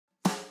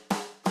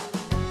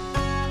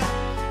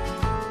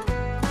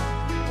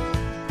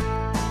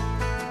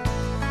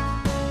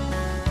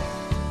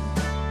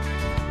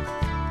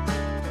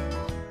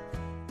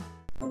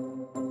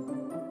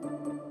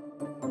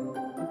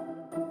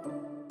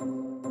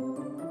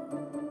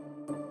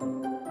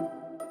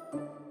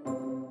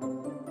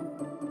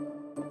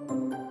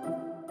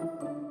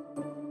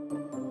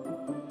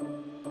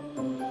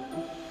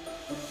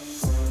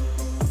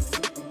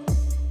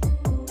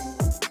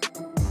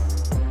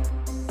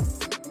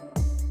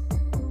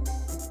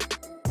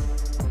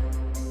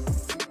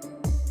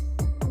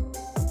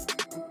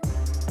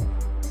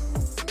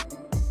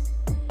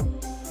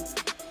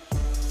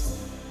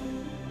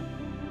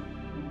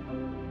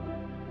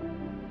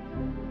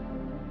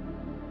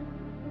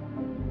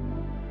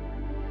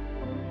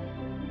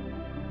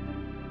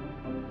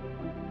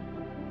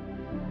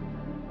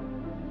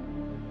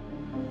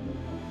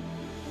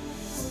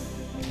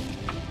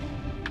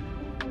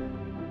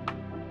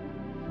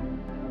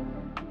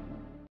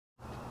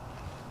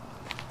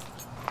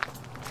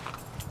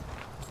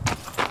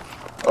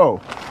Oh,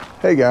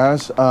 hey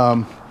guys. What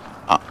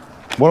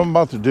I'm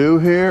about to do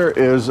here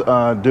is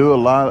do a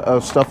lot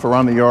of stuff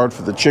around the yard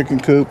for the chicken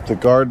coop, the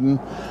garden,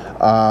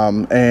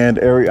 and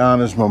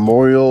Ariana's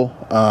memorial.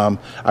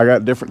 I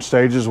got different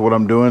stages of what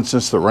I'm doing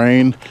since the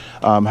rain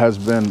has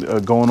been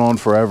going on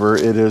forever.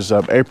 It is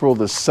April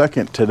the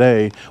 2nd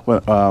today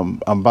when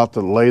I'm about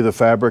to lay the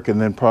fabric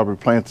and then probably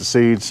plant the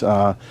seeds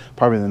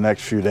probably in the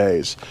next few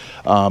days.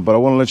 But I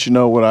want to let you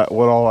know what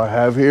all I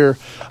have here.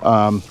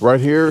 Right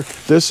here,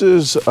 this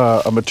is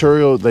a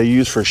material they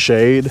use for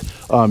shade.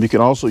 You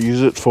can also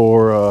use it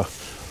for,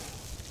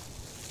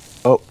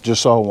 oh,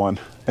 just saw one,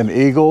 an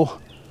eagle,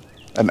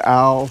 an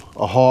owl,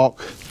 a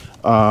hawk,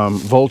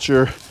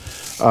 vulture,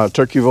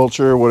 turkey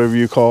vulture, whatever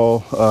you call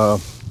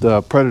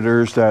the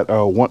predators that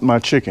want my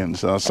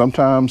chickens.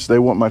 Sometimes they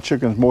want my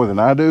chickens more than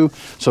I do,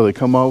 so they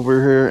come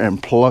over here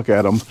and pluck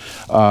at them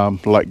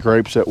like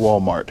grapes at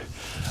Walmart.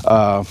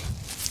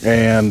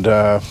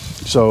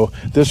 So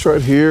this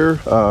right here,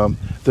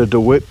 the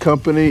Dewitt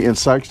company in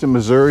Sikeston,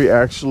 Missouri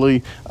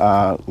actually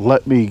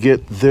let me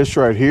get this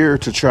right here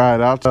to try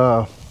it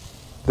out.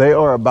 They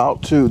are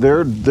about to,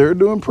 they're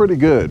doing pretty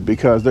good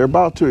because they're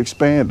about to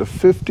expand to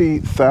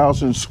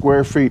 50,000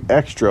 square feet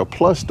extra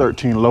plus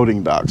 13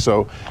 loading docks.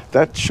 So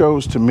that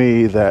shows to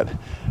me that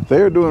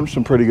they're doing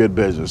some pretty good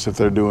business if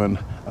they're doing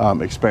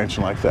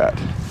expansion like that.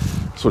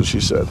 That's what she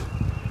said.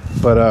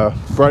 But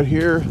right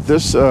here,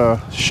 this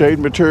shade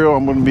material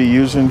I'm going to be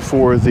using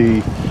for the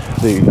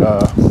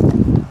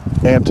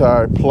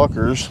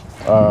anti-pluckers.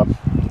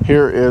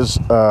 Here is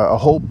a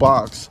whole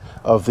box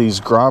of these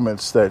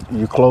grommets that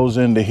you close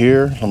into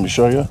here. Let me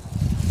show you.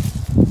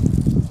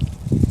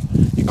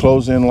 You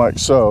close in like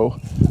so,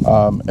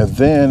 and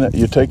then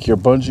you take your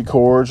bungee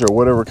cords or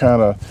whatever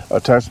kind of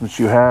attachments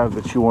you have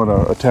that you want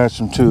to attach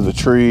them to the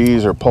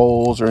trees or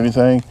poles or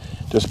anything.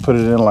 Just put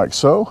it in like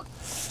so,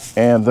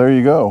 and there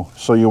you go.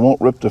 So you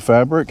won't rip the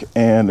fabric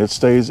and it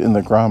stays in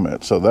the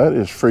grommet. So that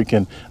is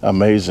freaking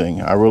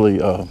amazing. I really,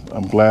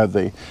 I'm glad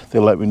they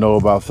let me know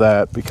about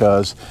that,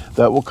 because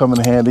that will come in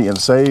handy and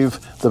save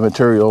the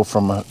material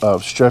from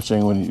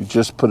stretching. When you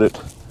just put it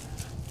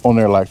on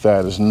there like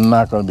that, it's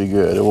not going to be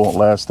good. It won't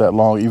last that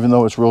long. Even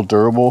though it's real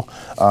durable,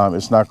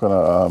 it's not going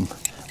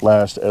to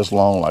last as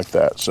long like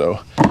that. So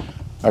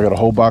I got a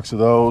whole box of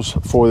those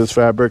for this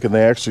fabric, and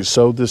they actually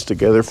sewed this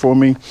together for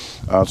me.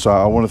 So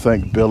I want to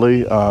thank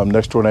Billy,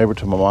 next door neighbor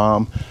to my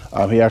mom.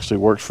 He actually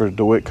works for the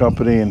DeWitt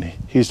company, and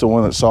he's the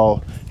one that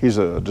saw, he's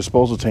a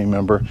disposal team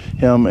member.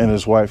 Him and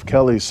his wife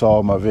Kelly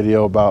saw my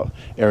video about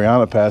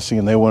Ariana passing,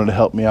 and they wanted to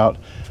help me out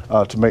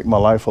to make my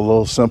life a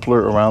little simpler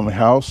around the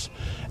house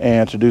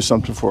and to do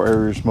something for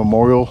Ariana's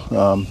memorial.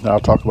 I'll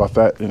talk about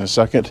that in a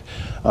second.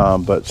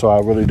 But so I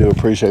really do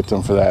appreciate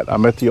them for that. I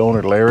met the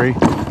owner, Larry.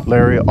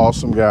 Larry,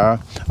 awesome guy.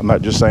 I'm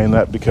not just saying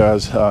that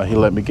because he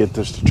let me get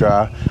this to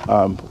try.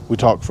 We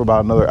talked for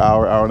about another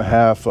hour, hour and a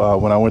half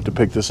when I went to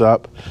pick this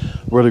up.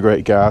 Really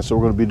great guy. So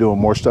we're going to be doing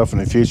more stuff in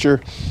the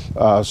future.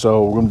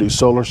 So we're going to do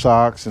solar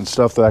socks and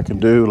stuff that I can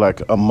do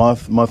like a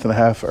month and a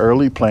half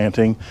early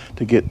planting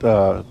to get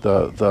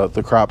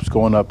the crops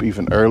going up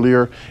even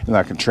earlier, and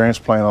I can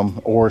transplant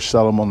them or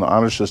sell them on the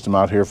honor system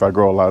out here if I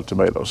grow a lot of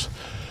tomatoes.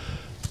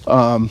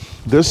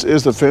 This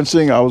is the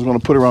fencing I was going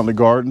to put around the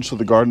garden so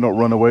the garden don't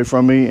run away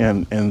from me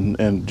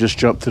and just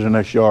jump to the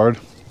next yard.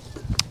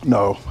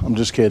 No, I'm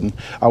just kidding.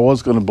 I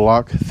was going to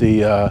block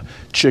the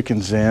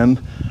chickens in,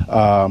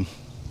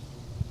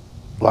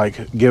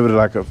 like give it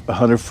like a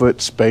 100-foot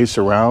space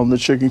around the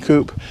chicken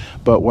coop.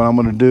 But what I'm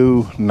going to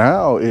do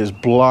now is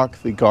block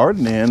the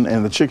garden in,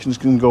 and the chickens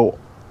can go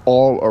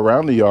all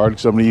around the yard,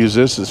 because I'm going to use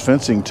this as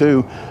fencing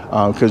too,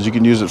 because you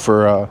can use it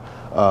for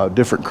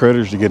different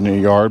critters to get in your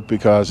yard,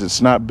 because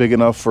it's not big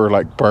enough for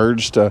like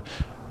birds to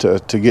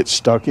get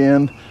stuck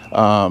in.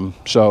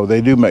 So they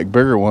do make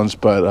bigger ones,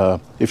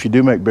 but if you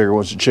do make bigger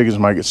ones, the chickens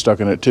might get stuck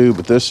in it too.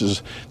 But this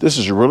is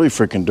really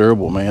freaking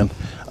durable, man.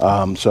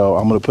 So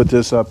I'm going to put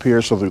this up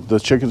here so the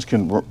chickens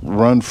can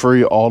run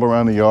free all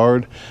around the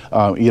yard,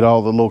 eat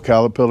all the little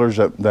caterpillars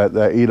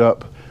that eat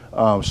up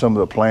some of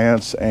the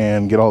plants,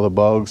 and get all the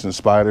bugs and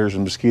spiders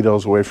and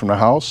mosquitoes away from the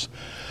house.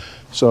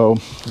 So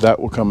that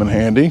will come in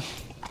handy.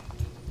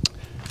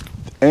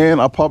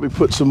 And I'll probably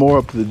put some more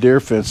up to the deer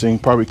fencing,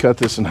 probably cut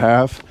this in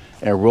half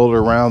and roll it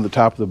around the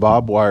top of the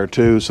barbed wire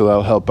too, so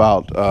that'll help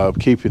out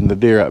keeping the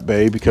deer at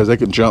bay, because they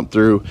can jump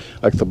through,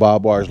 like the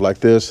barbed wires like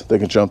this, they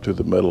can jump through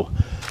the middle.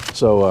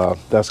 So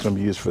that's going to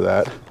be used for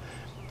that.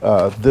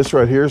 This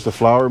right here is the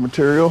flower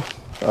material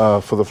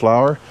for the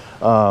flower.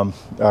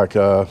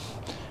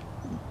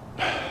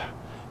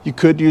 You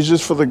could use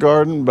this for the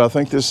garden, but I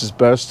think this is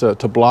best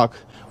to block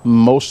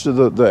most of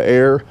the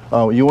air.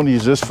 You want to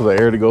use this for the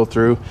air to go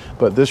through,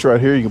 but this right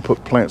here, you can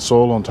put plant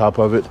soil on top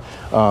of it,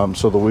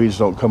 so the weeds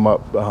don't come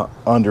up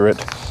under it.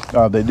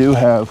 They do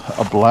have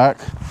a black,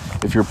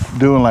 if you're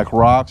doing like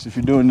rocks, if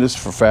you're doing this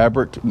for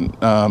fabric,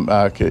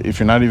 if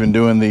you're not even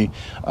doing the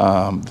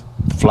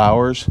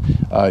flowers,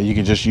 you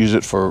can just use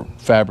it for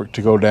fabric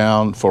to go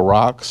down for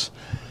rocks.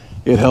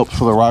 It helps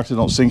for the rocks that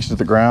don't sink to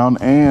the ground.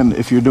 And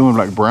if you're doing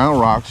like brown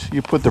rocks,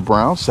 you put the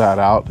brown side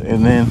out,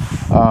 and then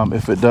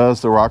if it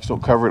does, the rocks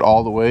don't cover it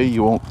all the way,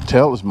 you won't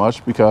tell as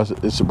much because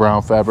it's a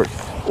brown fabric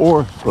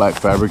or black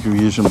fabric if you're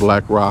using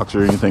black rocks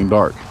or anything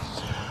dark.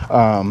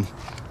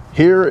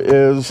 Here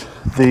is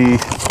the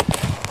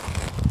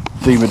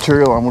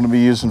material I'm going to be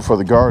using for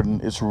the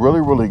garden. It's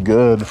really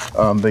good.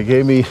 They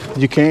gave me,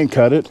 you can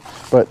cut it,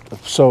 but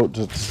so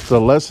to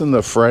lessen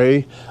the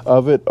fray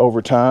of it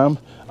over time,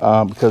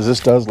 because this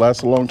does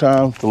last a long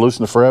time, to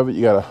loosen the fray of it,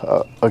 you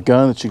got a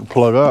gun that you can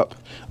plug up,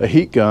 a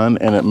heat gun,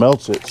 and it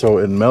melts it, so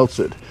it melts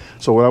it.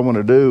 So what I want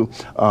to do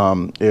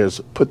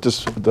is put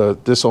this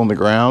on the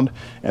ground,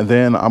 and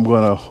then I'm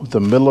going to,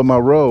 the middle of my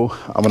row,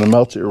 I'm going to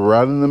melt it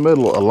right in the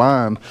middle, a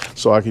line,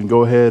 so I can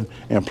go ahead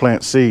and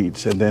plant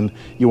seeds. And then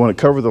you want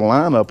to cover the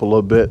line up a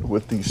little bit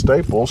with these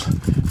staples.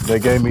 They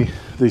gave me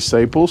these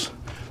staples.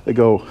 They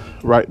go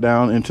right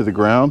down into the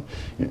ground.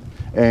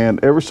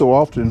 And every so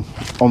often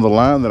on the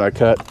line that I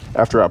cut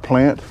after I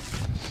plant,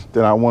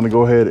 then I want to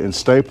go ahead and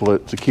staple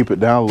it to keep it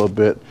down a little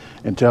bit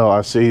until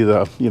I see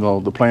the, you know,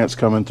 the plants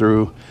coming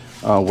through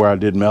where I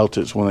did melt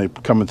it, so when they're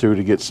coming through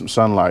to get some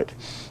sunlight.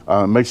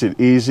 It makes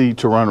it easy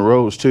to run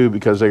rows too,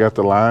 because they got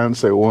the lines,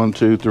 say 1,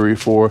 2, 3,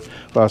 4,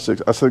 5,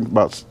 6, I think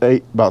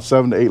about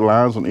 7 to 8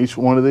 lines on each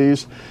one of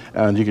these,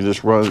 and you can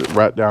just run it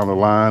right down the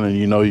line and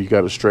you know you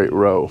got a straight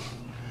row.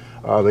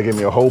 They gave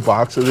me a whole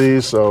box of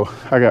these, so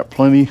I got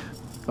plenty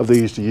of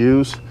these to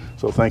use,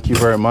 so thank you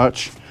very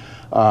much.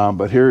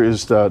 But here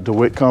is the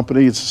DeWitt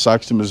company. It's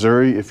Sikeston,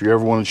 Missouri. If you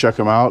ever want to check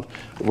them out,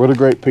 really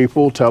great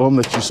people. Tell them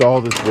that you saw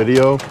this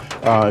video.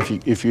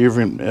 If you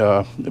even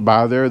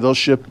buy there, they'll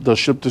ship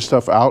this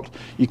stuff out.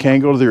 You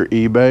can go to their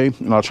eBay,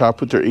 and I'll try to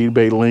put their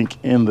eBay link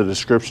in the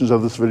descriptions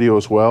of this video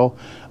as well.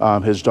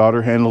 His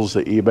daughter handles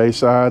the eBay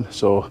side,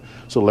 so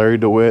Larry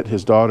DeWitt,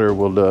 his daughter,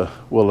 will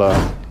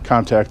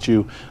contact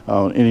you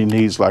on any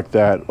needs like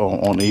that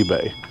on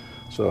eBay.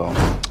 So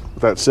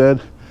with that said,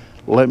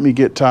 let me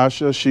get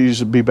Tasha.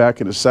 She'll be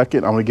back in a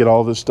second. I'm gonna get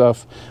all this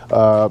stuff,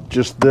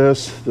 just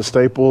this, the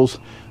staples,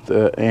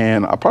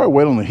 and I'll probably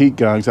wait on the heat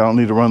gun because I don't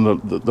need to run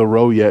the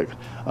row yet.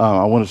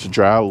 I want it to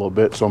dry out a little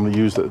bit, so I'm gonna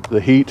use the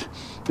heat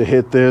to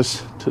hit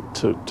this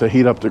to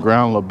heat up the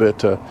ground a little bit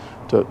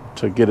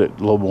to get it a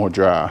little more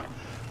dry.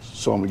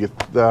 So I'm gonna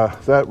get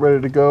that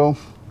ready to go,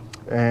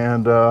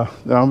 and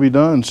then I'll be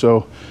done.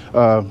 So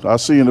I'll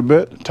see you in a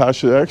bit.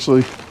 Tasha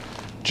actually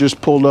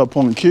just pulled up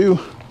on the queue,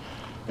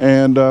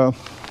 and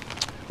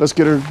let's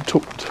get her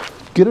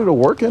to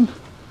working.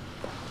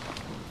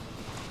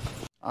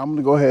 I'm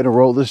gonna go ahead and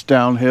roll this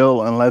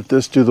downhill and let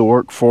this do the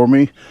work for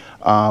me.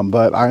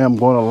 But I am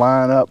going to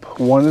line up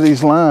one of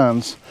these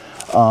lines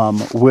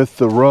with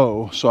the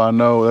row, so I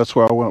know that's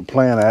where I want to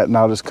plant at, and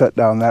I'll just cut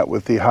down that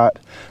with the hot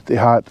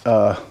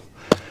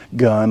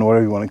gun,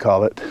 whatever you want to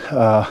call it.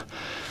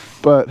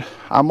 But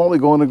I'm only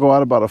going to go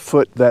out about a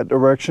foot that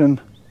direction.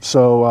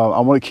 So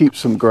I want to keep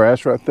some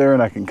grass right there,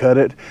 and I can cut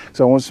it.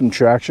 So I want some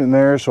traction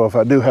there. So if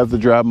I do have to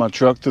drive my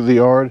truck through the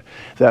yard,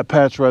 that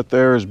patch right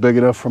there is big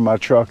enough for my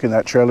truck and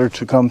that trailer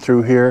to come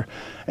through here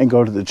and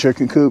go to the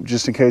chicken coop,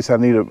 just in case I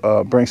need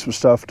to bring some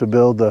stuff to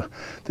build the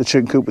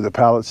chicken coop with the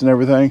pallets and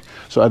everything.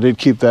 So I did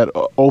keep that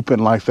open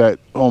like that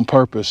on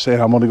purpose,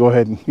 and I'm going to go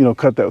ahead and, you know,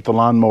 cut that with the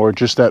lawnmower,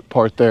 just that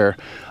part there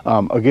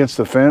against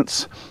the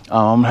fence.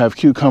 I'm gonna have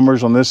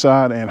cucumbers on this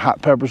side and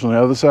hot peppers on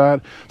the other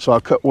side. So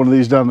I'll cut one of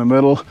these down the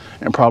middle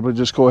and probably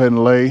just go ahead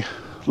and lay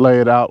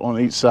it out on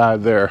each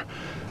side there.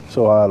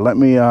 So let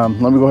me go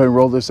ahead and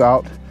roll this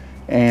out,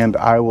 and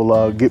I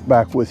will get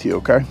back with you,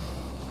 okay?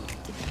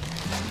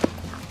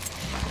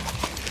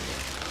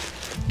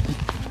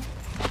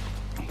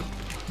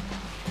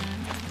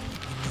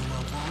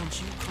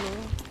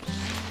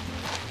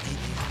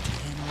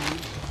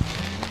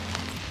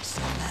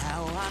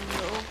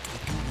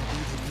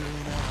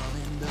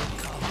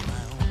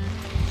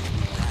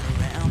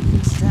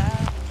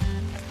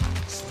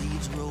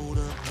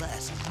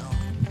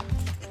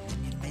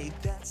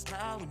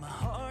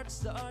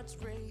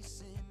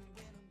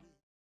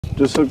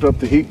 Just hooked up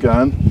the heat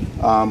gun.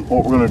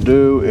 What we're going to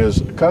do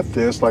is cut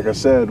this, like I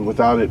said,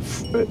 without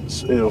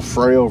it'll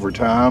fray over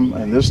time,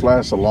 and this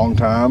lasts a long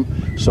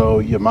time, so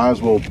you might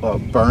as well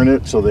burn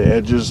it so the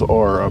edges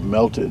are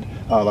melted,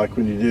 like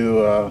when you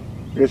do I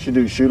guess you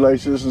do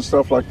shoelaces and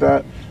stuff like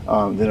that,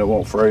 then it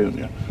won't fray on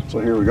you. So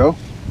here we go.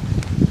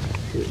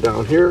 Get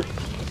down here.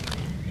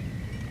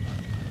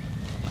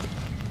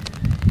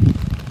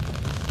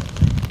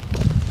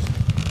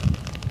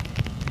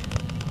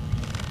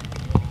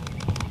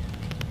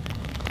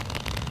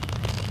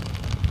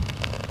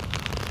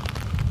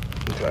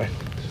 Okay,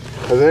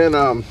 and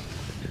then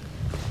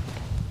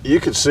you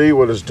can see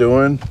what it's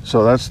doing,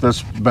 so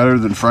that's better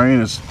than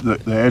fraying. It's the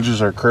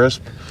edges are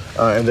crisp,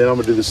 and then I'm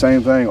gonna do the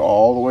same thing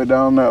all the way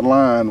down that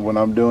line when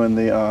I'm doing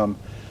the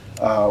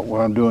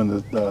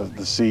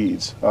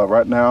seeds.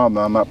 Right now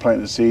I'm not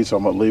planting the seeds, so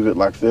I'm gonna leave it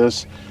like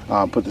this.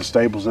 Put the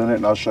staples in it,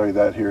 and I'll show you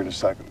that here in a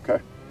second.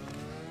 Okay.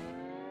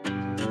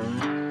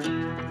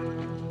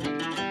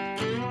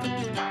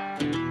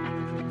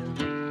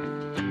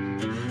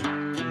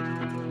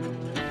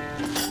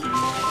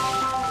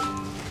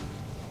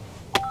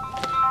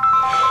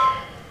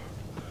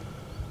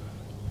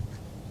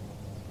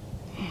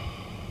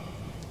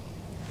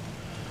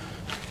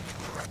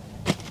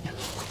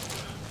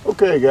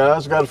 Okay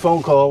guys, got a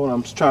phone call when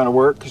I'm trying to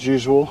work as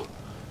usual.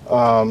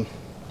 I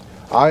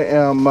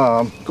am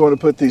going to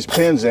put these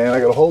pins in. I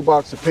got a whole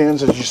box of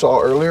pins as you saw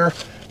earlier,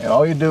 and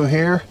all you do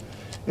here,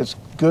 it's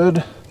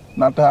good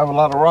not to have a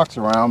lot of rocks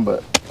around,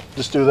 but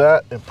just do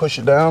that and push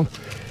it down.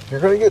 You're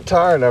going to get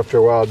tired after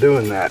a while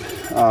doing that.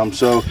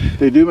 So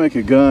they do make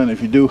a gun.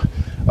 If you do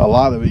a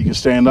lot of it, you can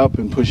stand up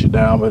and push it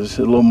down, but it's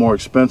a little more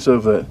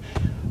expensive. That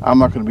I'm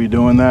not going to be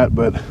doing that,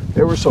 but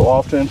every so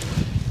often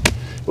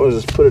we'll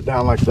just put it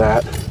down like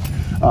that.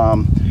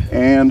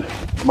 And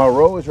my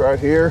row is right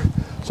here.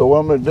 So what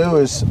I'm going to do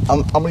is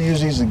I'm going to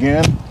use these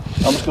again.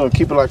 I'm just going to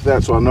keep it like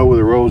that so I know where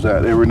the row's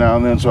at every now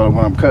and then. So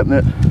when I'm cutting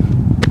it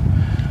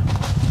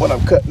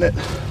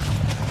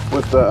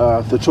with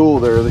the tool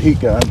there, the heat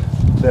gun,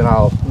 then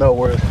I'll know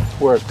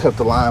where to cut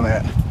the line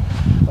at.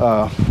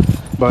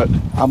 But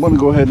I'm going to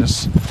go ahead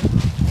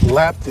and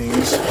lap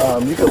these.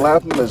 You can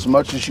lap them as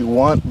much as you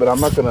want, but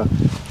I'm not gonna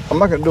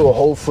do a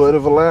whole foot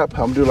of a lap.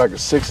 I'm gonna do like a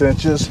 6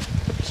 inches.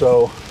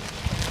 So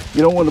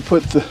you don't want to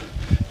put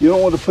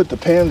the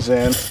pins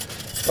in.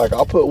 Like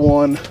I'll put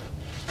one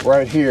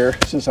right here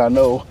since I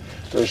know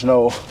there's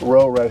no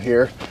row right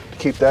here to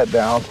keep that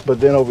down.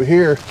 But then over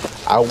here,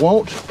 I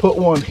won't put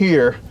one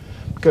here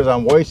because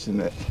I'm wasting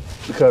it,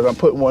 because I'm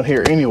putting one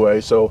here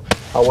anyway. So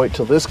I'll wait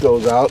till this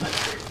goes out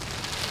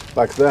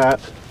like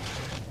that.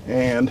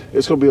 And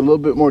it's going to be a little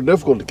bit more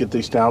difficult to get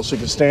these down, so you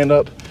can stand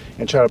up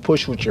and try to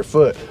push with your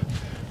foot.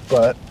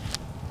 But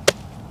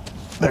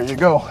there you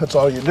go, that's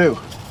all you do.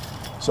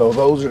 So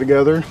those are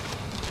together.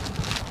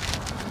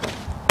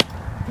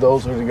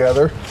 Those are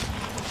together.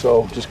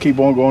 So just keep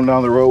on going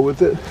down the road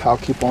with it. I'll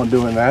keep on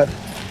doing that,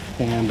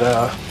 and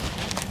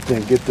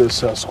then get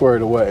this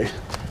squared away.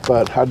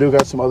 But I do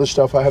got some other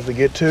stuff I have to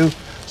get to,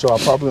 so I'm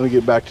probably going to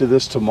get back to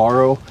this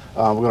tomorrow.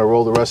 I'm going to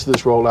roll the rest of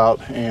this roll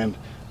out and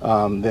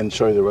then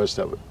show you the rest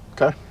of it.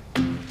 Okay.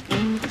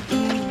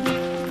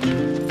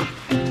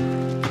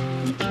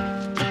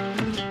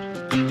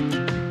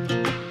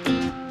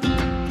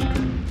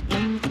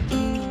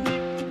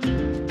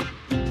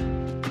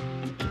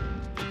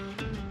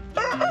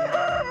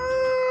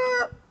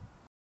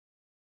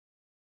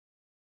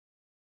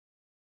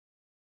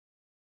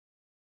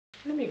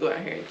 Let me go out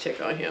here and check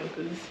on him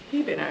because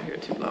he's been out here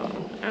too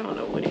long. I don't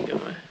know what he's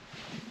doing.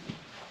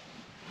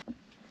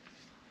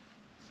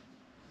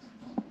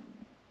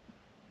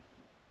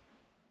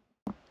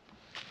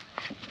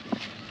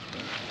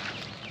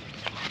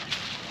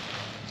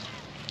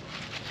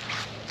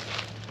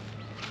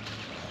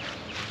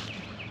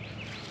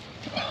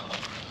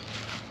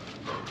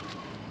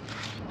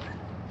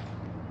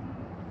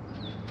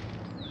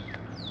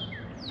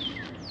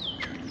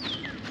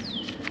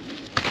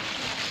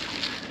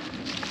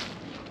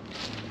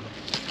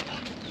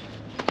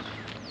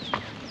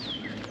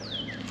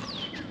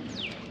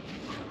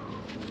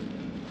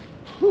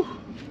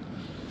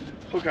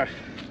 Okay.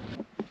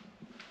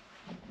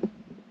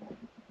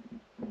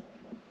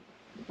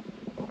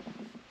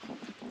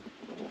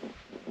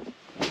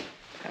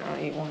 I don't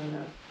even want to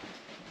know.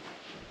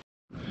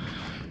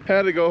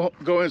 Had to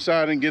go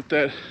inside and get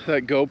that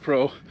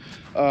GoPro.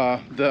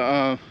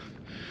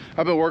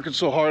 I've been working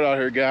so hard out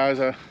here, guys.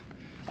 I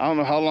don't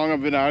know how long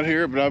I've been out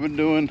here, but I've been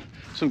doing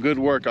some good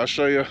work. I'll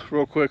show you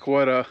real quick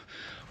what I've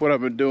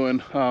been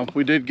doing.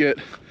 We did get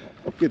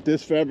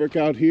this fabric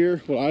out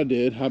here. Well, I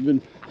did.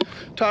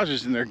 Taj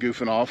is in there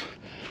goofing off,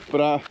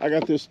 but I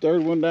got this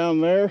third one down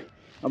there.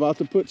 I'm about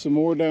to put some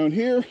more down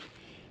here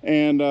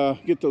and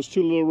get those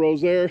two little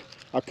rows there.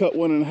 I cut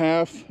one in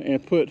half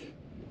and put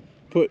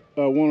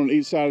one on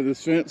each side of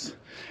this fence,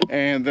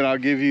 and then I'll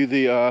give you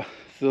the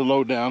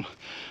lowdown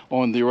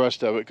on the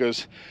rest of it,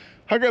 because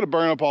I got to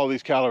burn up all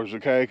these calories,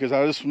 okay? Because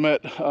I just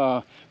met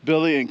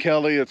Billy and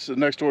Kelly. It's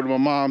next door to my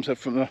mom's,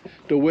 from the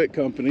DeWitt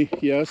company,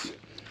 yes.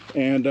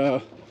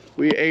 And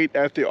we ate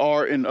at the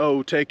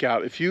R&O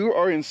takeout. If you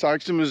are in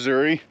Sikeston,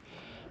 Missouri,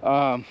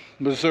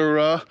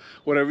 Missouri,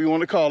 whatever you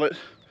want to call it,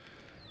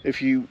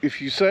 if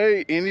you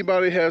say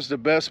anybody has the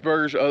best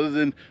burgers other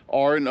than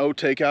R&O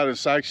takeout in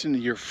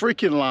Sikeston, you're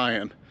freaking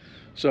lying.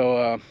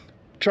 So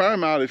try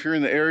them out if you're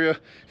in the area.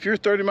 If you're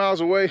 30 miles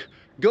away,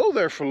 go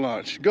there for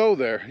lunch. Go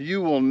there.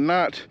 You will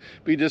not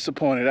be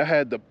disappointed. I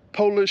had the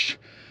Polish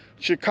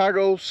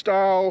Chicago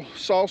style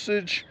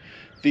sausage,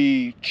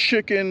 the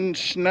chicken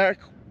snack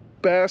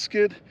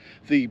basket,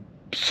 the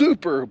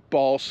super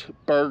boss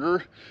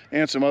burger,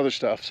 and some other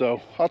stuff.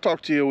 So I'll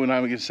talk to you when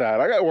I'm inside.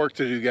 I got work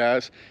to do,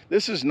 guys.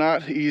 This is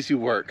not easy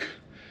work.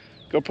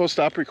 GoPro,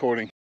 stop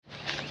recording.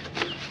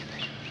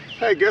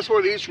 Hey, guess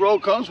what each roll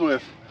comes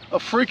with? A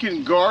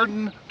freaking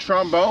garden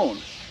trombone.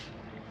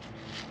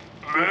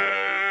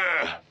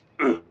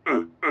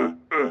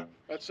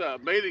 That's a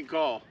mating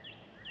call.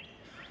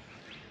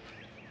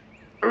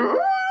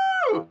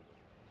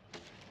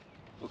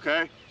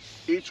 Okay,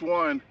 each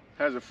one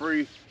has a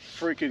free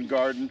freaking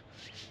garden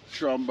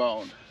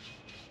trombone.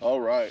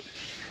 All right.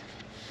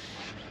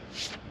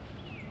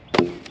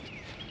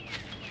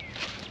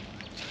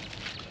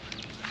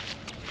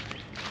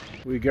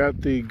 We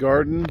got the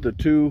garden, the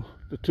two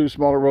The 2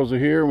 smaller rows are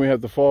here, and we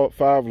have the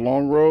 5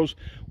 long rows.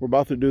 We're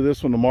about to do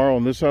this one tomorrow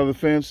on this side of the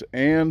fence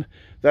and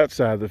that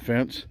side of the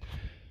fence.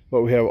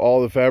 But we have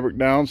all the fabric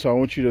down, so I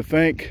want you to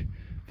thank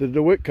the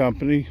DeWitt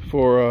company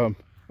for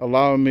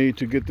allowing me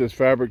to get this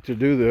fabric to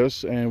do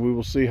this, and we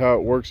will see how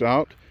it works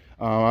out.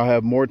 I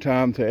have more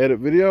time to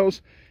edit videos,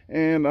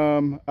 and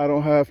I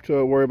don't have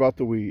to worry about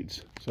the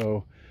weeds.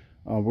 So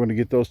we're going to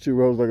get those 2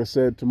 rows, like I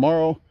said,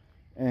 tomorrow,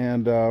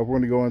 and we're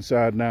going to go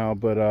inside now.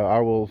 But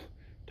I will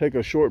take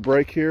a short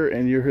break here,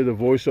 and you'll hear the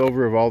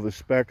voiceover of all the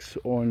specs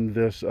on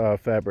this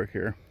fabric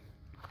here.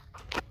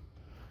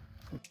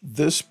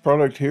 This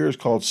product here is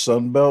called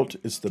Sunbelt.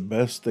 It's the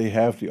best they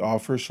have to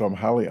offer, so I'm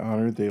highly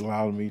honored they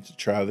allowed me to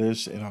try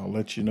this, and I'll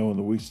let you know in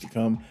the weeks to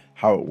come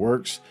how it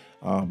works.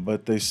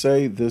 But they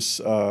say this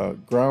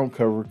ground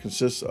cover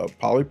consists of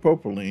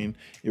polypropylene.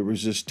 It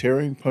resists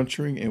tearing,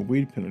 puncturing, and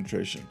weed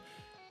penetration.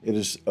 It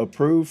is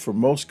approved for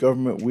most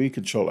government weed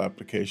control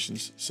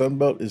applications.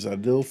 Sunbelt is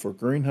ideal for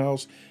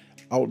greenhouse,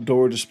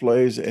 outdoor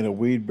displays, and a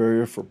weed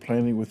barrier for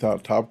planting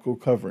without topical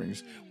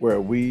coverings, where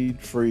a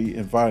weed-free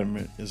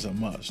environment is a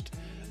must.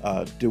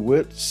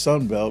 DeWitt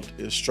Sunbelt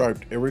is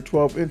striped every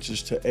 12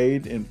 inches to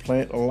aid in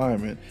plant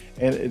alignment,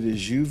 and it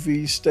is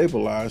UV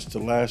stabilized to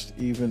last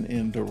even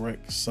in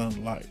direct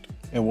sunlight.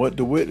 And what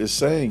DeWitt is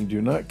saying,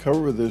 do not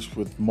cover this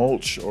with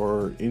mulch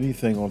or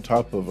anything on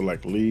top of it,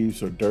 like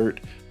leaves or dirt,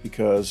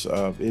 because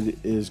it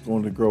is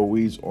going to grow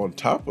weeds on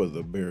top of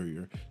the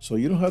barrier. So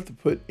you don't have to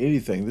put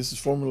anything. This is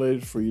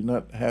formulated for you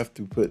not have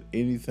to put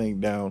anything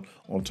down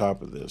on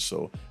top of this.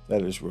 So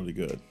that is really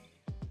good.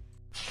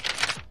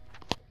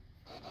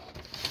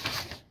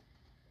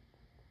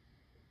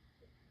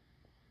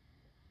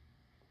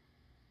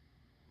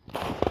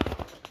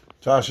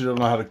 Tasha doesn't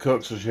know how to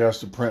cook, so she has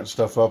to print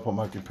stuff up on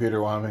my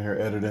computer while I'm in here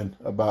editing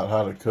about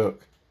how to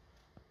cook.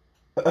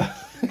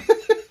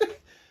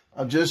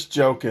 I'm just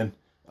joking.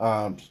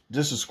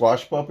 This is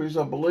squash puppies,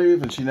 I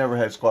believe, and she never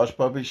had squash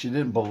puppies. She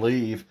didn't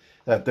believe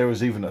that there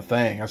was even a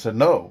thing. I said,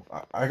 no,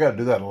 I got to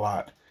do that a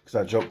lot because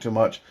I joke too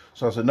much.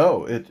 So I said,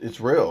 no,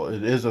 it's real.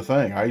 It is a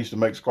thing. I used to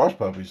make squash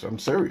puppies. I'm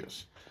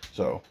serious.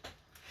 So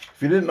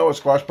if you didn't know what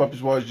squash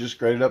puppies was, just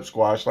grated up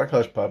squash like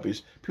hush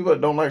puppies. People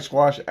that don't like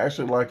squash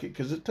actually like it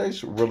because it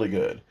tastes really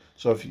good.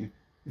 So if you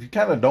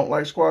kind of don't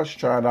like squash,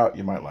 try it out.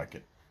 You might like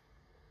it.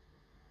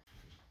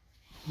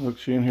 Look,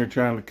 she in here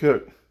trying to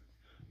cook.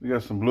 We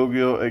got some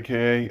bluegill,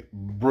 aka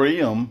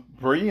brim.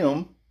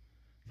 Brim,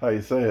 how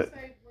you say it?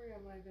 Say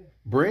brim like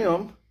that.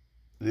 Brim,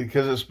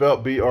 because it's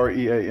spelled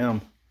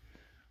B-R-E-A-M.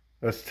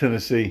 That's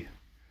Tennessee.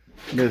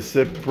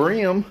 Mississippi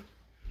brim.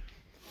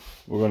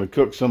 We're going to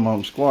cook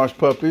some squash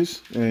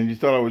puppies. And you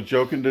thought I was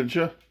joking, didn't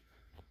you?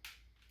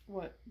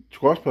 What?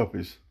 Squash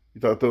puppies.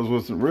 You thought those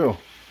wasn't real.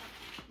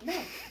 No.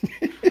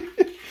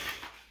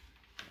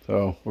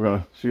 So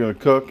she's gonna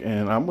cook,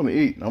 and I'm gonna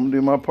eat. I'm gonna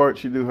do my part.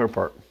 She do her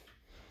part.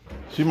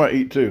 She might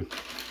eat too.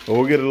 But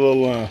we'll get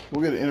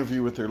we'll get an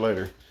interview with her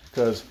later,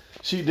 because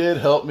she did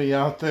help me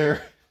out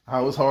there.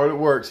 I was hard at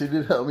work. She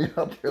did help me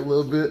out there a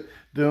little bit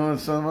doing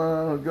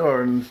some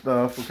garden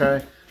stuff.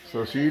 Okay,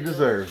 so she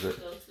deserves it.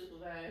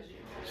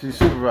 She's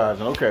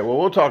supervising. Okay, well,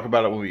 we'll talk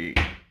about it when we eat.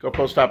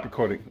 GoPro, stop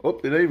recording. Oh,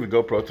 it ain't even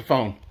GoPro, it's the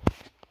phone.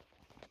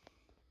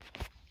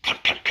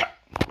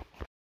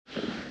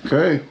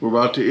 Okay, we're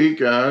about to eat,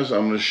 guys.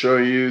 I'm going to show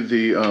you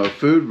the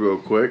food real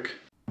quick.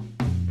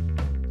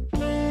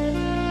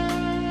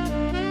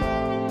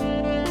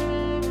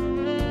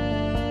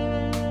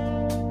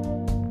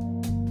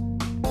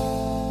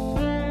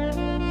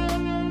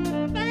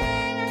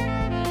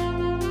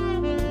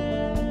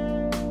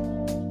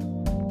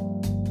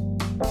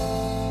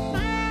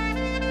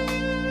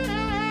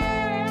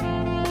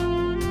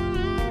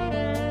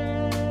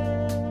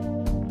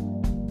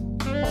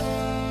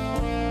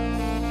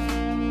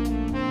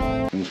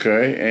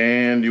 Okay,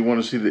 and you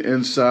want to see the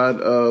inside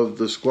of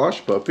the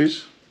squash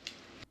puppies.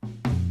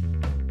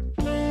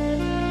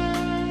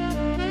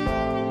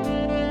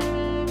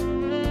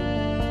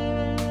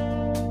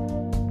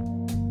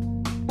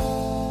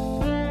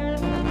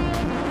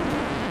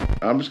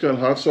 I'm just got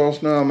hot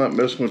sauce now. I'm not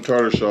messing with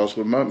tartar sauce,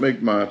 but I might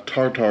make my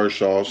tartar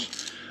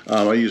sauce.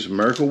 I use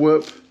Miracle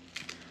Whip.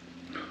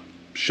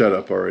 Shut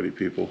up already,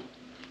 people.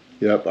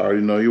 Yep, I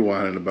already know you're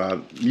whining about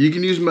it. You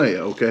can use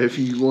mayo, okay? If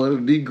you want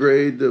to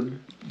degrade the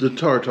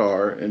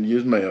tartar and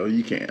use mayo,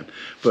 you can.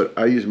 But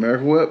I use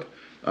Miracle Whip,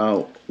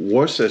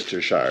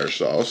 Worcestershire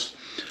sauce,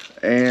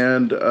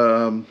 and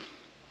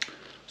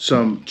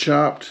some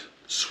chopped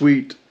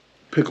sweet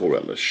pickle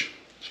relish.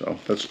 So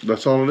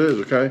that's all it is,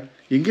 okay?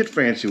 You can get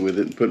fancy with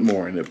it and put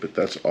more in it, but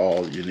that's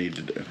all you need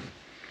to do.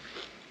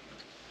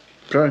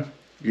 Okay,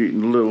 you're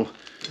eating a little,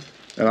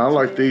 and I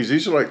like these.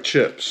 These are like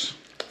chips,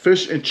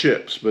 fish and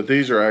chips, but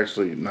these are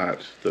actually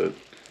not the.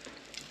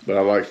 But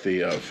I like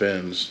the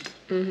fins.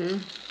 Mm-hmm.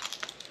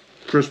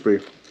 Crispy.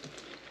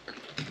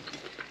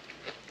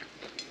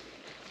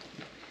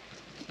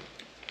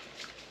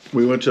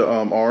 We went to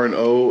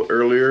R&O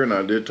earlier, and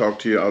I did talk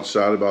to you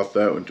outside about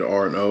that. Went to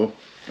R&O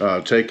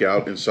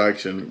takeout in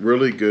Sikeston.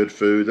 Really good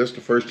food. That's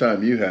the first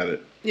time you had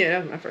it. Yeah,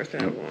 that was my first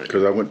time going.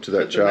 Because I went to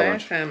that The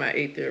challenge. last time I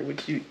ate there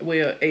with you,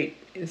 well, ate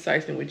in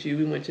Sikeston with you,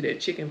 we went to that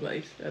chicken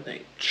place, I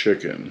think.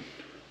 Chicken.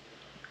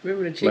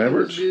 Remember the chicken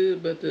Lambert's? was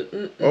good, but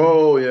the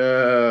Oh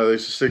yeah, they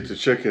used to stick to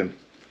chicken.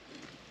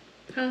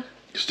 Huh?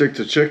 Stick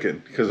to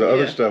chicken because the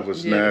other stuff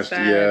was nasty.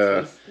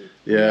 Yeah,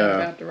 yeah.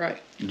 About the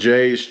right.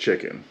 Jay's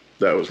chicken.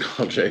 That was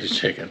called Jay's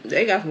chicken.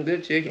 They got some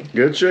good chicken.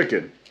 Good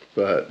chicken,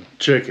 but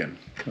chicken.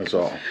 That's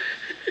all.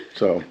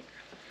 So,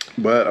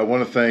 but I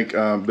want to thank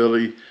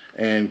Billy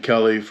and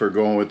Kelly for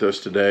going with us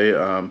today.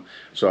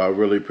 So I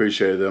really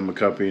appreciate them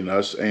accompanying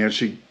us. And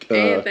she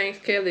and thanks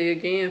Kelly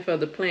again for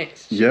the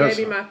plants. She yes.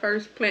 gave me my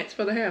first plants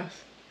for the house.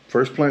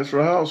 First plants for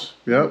the house.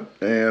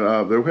 Yep.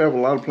 And we have a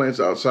lot of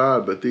plants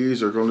outside, but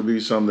these are going to be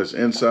some that's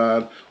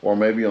inside or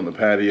maybe on the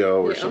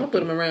patio or something. I'm gonna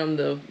put them around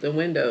the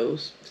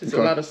windows since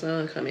a lot of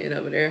sun come in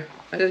over there.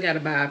 I just gotta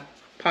buy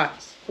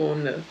pots for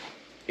them to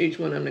each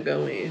one of them to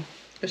go in.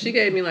 But she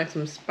gave me like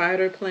some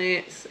spider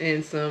plants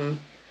and some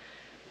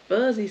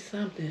fuzzy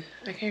something.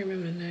 I can't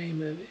remember the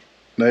name of it.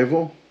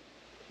 Navel?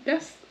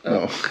 That's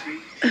no.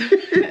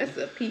 That's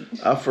a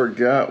peach. I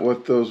forgot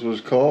what those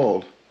was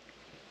called.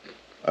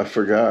 I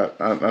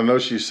forgot. I know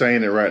she's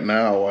saying it right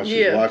now while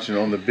she's watching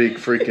on the big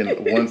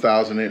freaking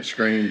 1,000-inch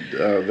screen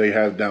they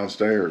have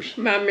downstairs.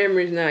 My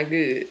memory's not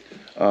good.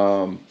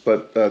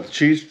 But the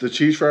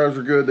cheese fries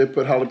were good. They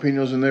put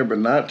jalapenos in there, but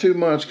not too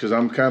much because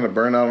I'm kind of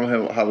burnt out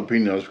on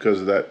jalapenos because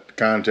of that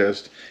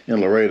contest in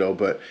Laredo.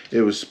 But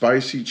it was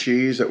spicy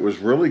cheese that was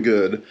really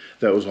good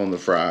that was on the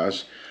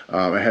fries.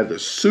 I had the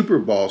Super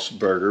Boss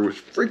burger,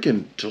 which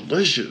freaking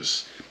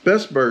delicious.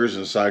 Best burgers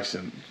in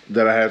Sikeston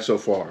that I had so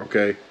far,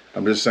 okay?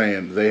 I'm just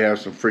saying, they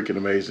have some freaking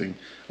amazing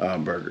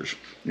burgers.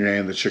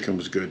 And the chicken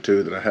was good,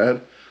 too, that I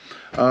had.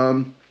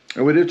 And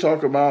we did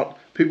talk about,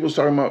 people was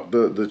talking about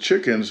the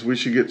chickens. We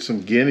should get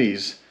some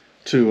guineas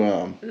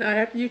to... Not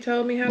after you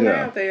told me how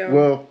loud they are.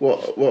 Well,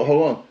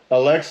 hold on.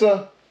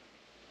 Alexa,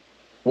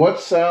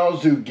 what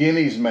sounds do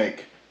guineas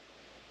make?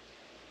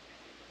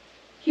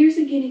 Here's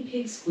a guinea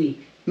pig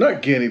squeak.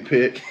 Not guinea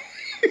pig.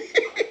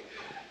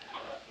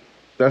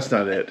 That's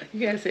not it. You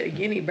gotta say a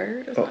guinea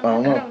bird or something?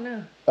 I don't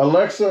know.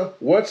 Alexa,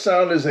 what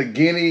sound does a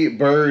guinea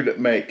bird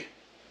make?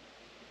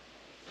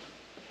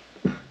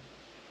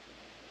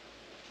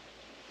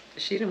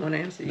 She didn't want to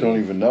answer you. Don't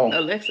even know.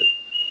 Alexa.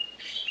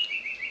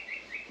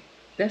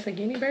 That's a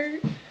guinea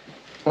bird?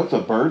 What's a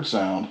bird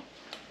sound?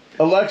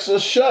 Alexa,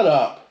 shut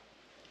up.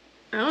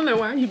 I don't know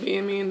why you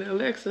being mean to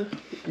Alexa.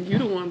 You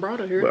the one brought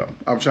her here. Well,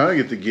 I'm trying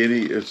to get the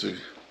guinea.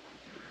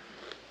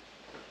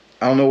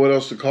 I don't know what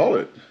else to call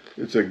it.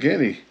 It's a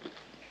guinea.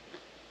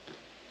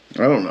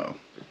 I don't know.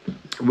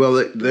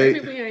 Well, maybe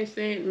we ain't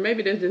saying.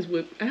 Maybe that's just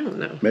what I don't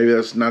know. Maybe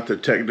that's not the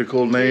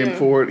technical name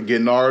for it.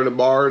 Gennarda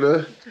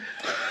Barda.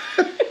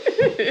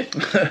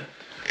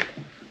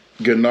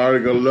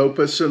 Gennarda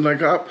Lopez in the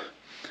cup.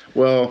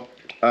 Well,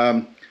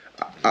 I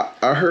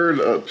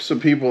heard some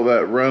people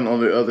that run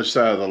on the other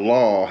side of the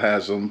law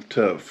has them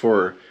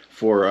for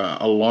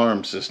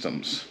alarm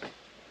systems.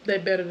 They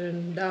better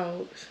than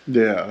dogs.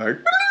 Yeah, like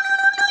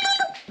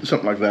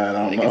something like that.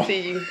 I don't know.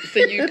 See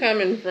you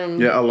coming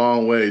from. Yeah, a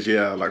long ways.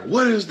 Yeah, like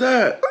what is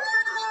that?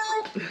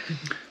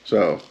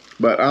 So,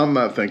 but I'm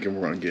not thinking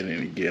we're gonna get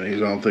any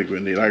guineas. I don't think we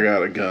need. I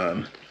got a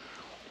gun.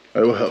 It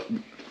will help.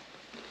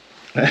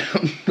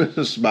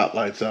 The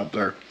spotlight's out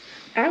there.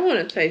 I want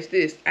to taste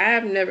this.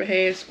 I've never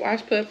had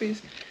squash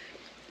puppies.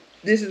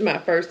 This is my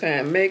first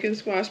time making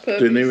squash puppies.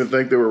 Didn't even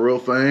think they were a real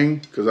thing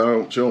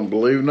because she don't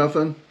believe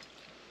nothing.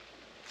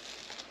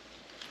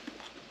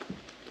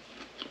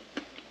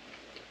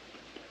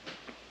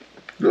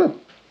 Good.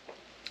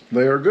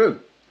 They are good.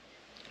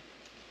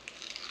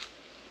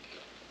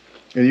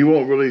 And you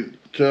won't really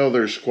tell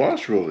they're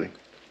squash, really.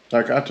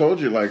 Like I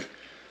told you, like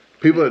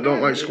people that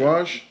don't like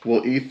squash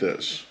will eat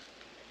this.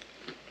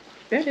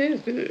 That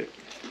is good.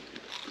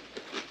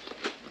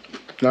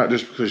 Not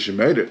just because you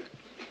made it.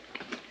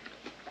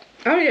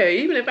 Oh yeah,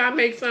 even if I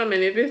make something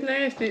and if it's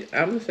nasty,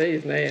 I'm gonna say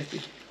it's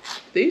nasty.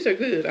 These are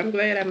good. I'm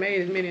glad I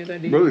made as many as I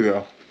did. Really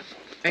go.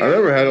 I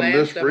never had them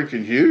this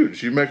freaking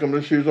huge. You make them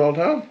this huge all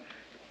the time?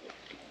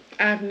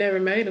 I've never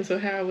made them, so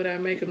how would I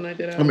make them like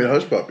that? I mean,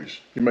 hush puppies.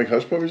 You make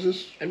hush puppies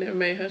this? I've never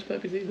made hush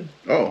puppies either.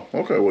 Oh,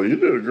 okay. Well, you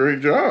did a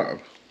great job.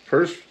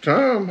 First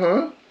time,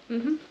 huh?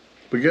 Mm-hmm.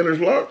 Beginner's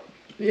luck?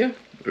 Yeah.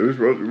 It was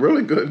really,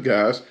 really good,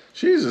 guys.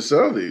 She needs to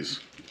sell these.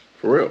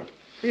 For real.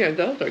 Yeah,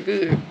 those are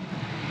good.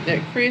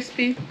 They're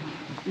crispy.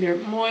 They're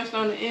moist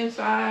on the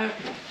inside.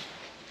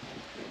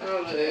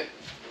 All of that.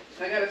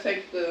 I gotta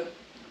take the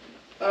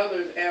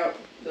others out.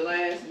 The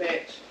last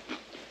batch.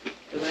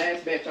 The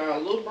last batch are a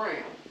little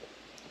brown.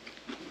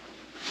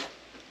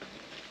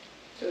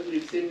 So we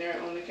sitting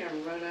there on the camera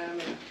right now.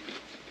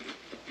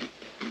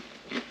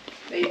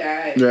 They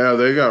died. Yeah,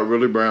 they got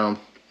really brown.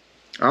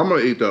 I'm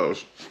gonna eat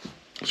those.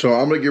 So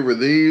I'm gonna give her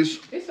these.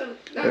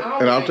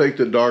 And I'll take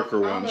the darker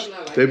ones.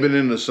 They've been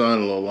in the sun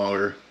a little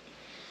longer.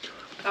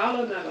 All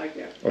of them not like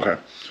that. Okay.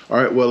 All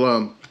right. Well,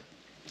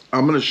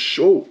 I'm gonna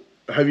show.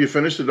 Have you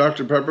finished the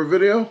Dr. Pepper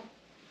video?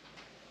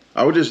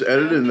 I was just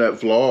editing that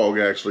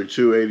vlog, actually,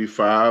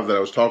 285 that I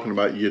was talking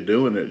about. You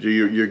doing it?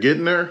 You're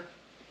getting there.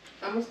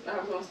 I was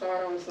gonna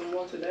start on some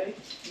more today.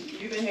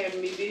 You've been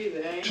having me busy.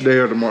 Today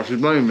or tomorrow? She's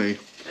blaming me.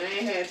 I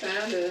ain't had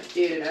time to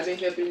edit. I've been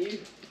helping you.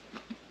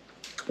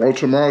 Well,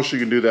 tomorrow she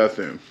can do that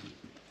then.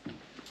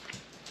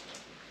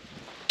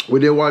 We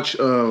did watch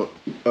Why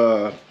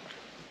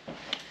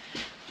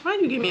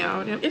you give me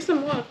all them? It's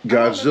some more.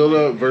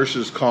 Godzilla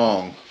versus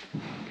Kong.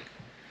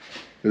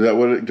 Is that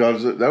what it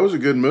Godzilla? That was a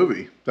good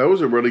movie. That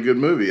was a really good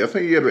movie. I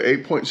think you gave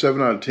it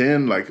 8.7 out of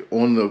 10, like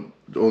on the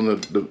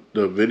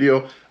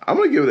video. I'm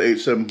gonna give it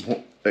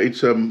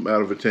 8.7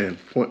 out of a 10.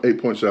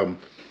 8.7.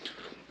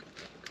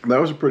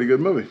 That was a pretty good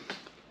movie.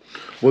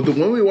 Well, the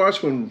one we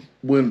watched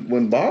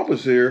when Bob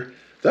was here,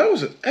 that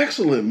was an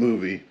excellent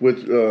movie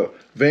with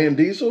Vin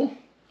Diesel,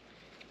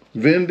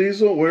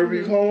 whatever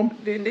you call him.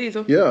 Vin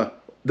Diesel. Yeah,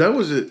 that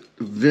was it.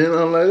 Van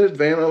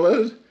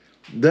Unleaded.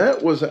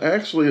 That was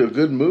actually a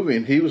good movie,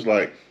 and he was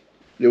like,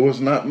 it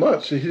was not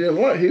much. He didn't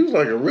like. He was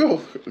like a real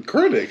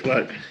critic.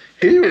 Like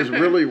he was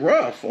really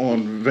rough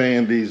on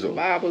Van Diesel.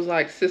 Bob was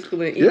like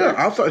Siskel and Yeah,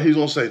 I thought he was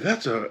gonna say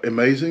that's an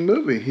amazing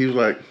movie. He was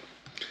like,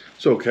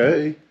 it's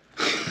okay.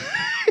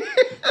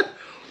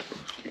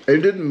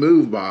 It didn't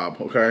move Bob.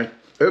 Okay,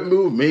 it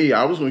moved me.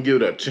 I was gonna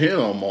give it a 10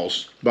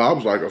 almost.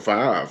 Bob's like a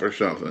 5 or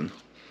something.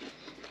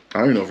 I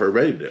don't even know if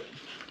everybody did.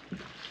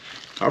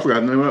 I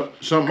forgot the name of it.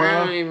 Something.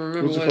 I don't even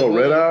remember. What's it called?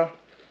 Red Eye?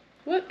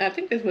 What? I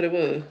think that's what it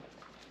was.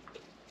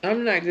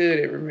 I'm not good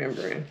at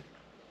remembering.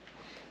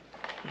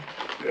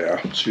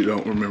 Yeah, she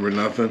don't remember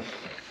nothing.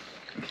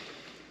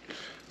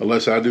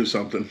 Unless I do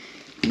something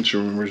and she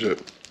remembers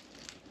it.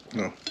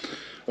 No.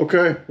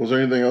 Okay, was there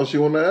anything else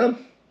you want to add?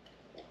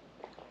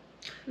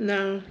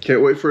 No.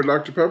 Can't wait for a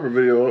Dr. Pepper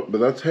video,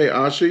 but that's Hey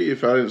Ashi,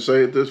 if I didn't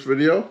say it this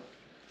video.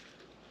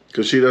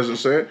 Because she doesn't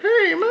say it. Hey,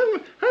 I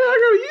got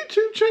a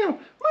YouTube channel.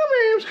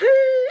 My name's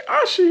Hey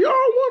Ashi, all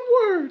one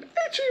word.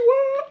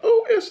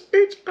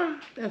 H-E-Y-O-S-H-I.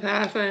 That's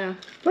how I sound.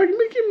 Like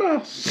Mickey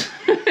Mouse.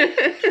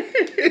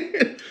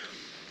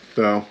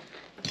 So,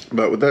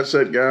 but with that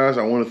said, guys,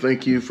 I want to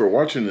thank you for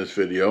watching this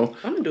video.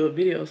 I'm going to do a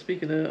video,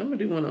 speaking of, I'm going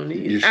to do one on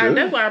these. You should.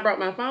 That's why I brought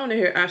my phone in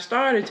here. I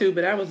started to,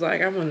 but I was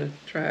like, I want to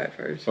try it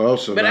first. Oh,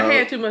 so but now, I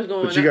had too much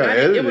going on. But you got to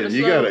edit it.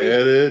 You got to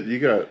edit. You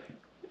got...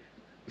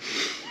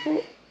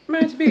 Well,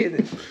 man's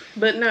business.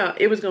 But no,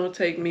 it was going to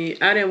take me,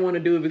 I didn't want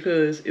to do it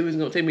because it was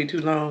going to take me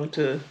too long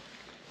to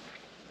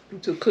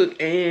cook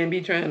and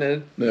be trying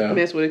to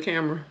mess with a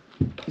camera.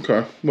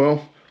 Okay,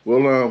 well,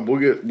 we'll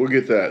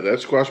get that. That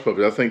squash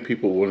puppet. I think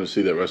people want to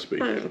see that recipe.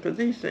 Because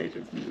these things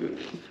are good.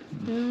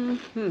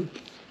 Mm-hmm.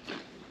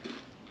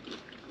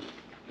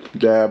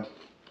 Dab.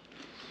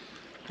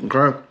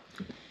 Okay.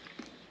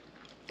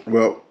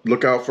 Well,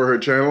 look out for her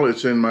channel.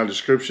 It's in my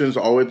descriptions,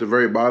 always at the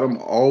very bottom.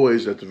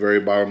 Always at the very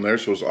bottom there,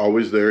 so it's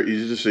always there,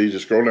 easy to see.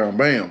 Just scroll down,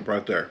 bam,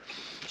 right there.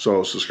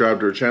 So subscribe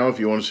to her channel if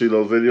you want to see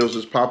those videos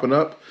that's popping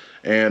up.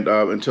 And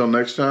until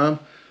next time,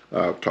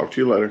 talk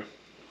to you later.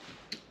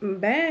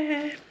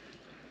 Bye.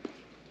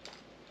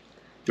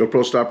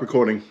 GoPro, stop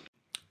recording.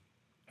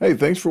 Hey,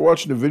 thanks for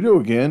watching the video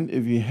again.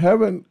 If you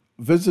haven't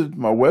visited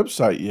my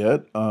website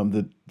yet,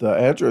 the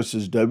address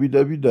is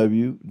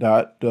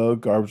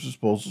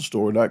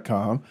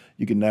www.DaGarbageDisposalStore.com.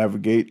 You can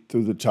navigate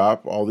through the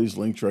top, all these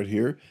links right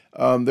here.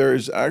 There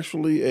is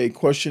actually a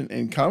question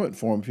and comment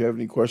form. If you have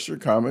any questions or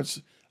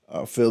comments,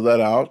 fill that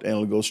out and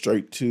it'll go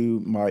straight to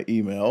my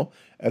email.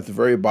 At the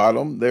very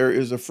bottom, there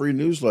is a free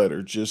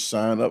newsletter. Just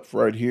sign up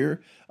right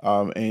here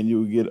and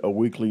you'll get a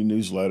weekly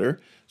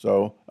newsletter.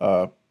 So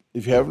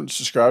if you haven't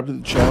subscribed to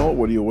the channel,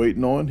 what are you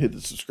waiting on? Hit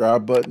the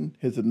subscribe button,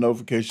 hit the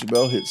notification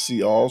bell, hit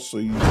see all so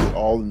you get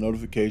all the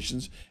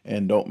notifications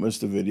and don't miss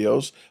the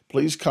videos.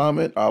 Please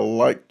comment. I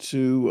like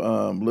to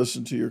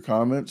listen to your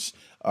comments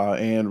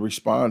and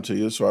respond to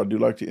you, so I do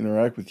like to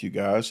interact with you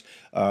guys.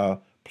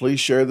 Please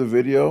share the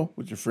video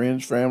with your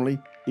friends, family,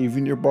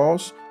 even your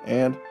boss,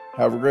 and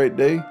have a great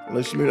day.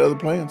 Let's meet other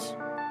plans.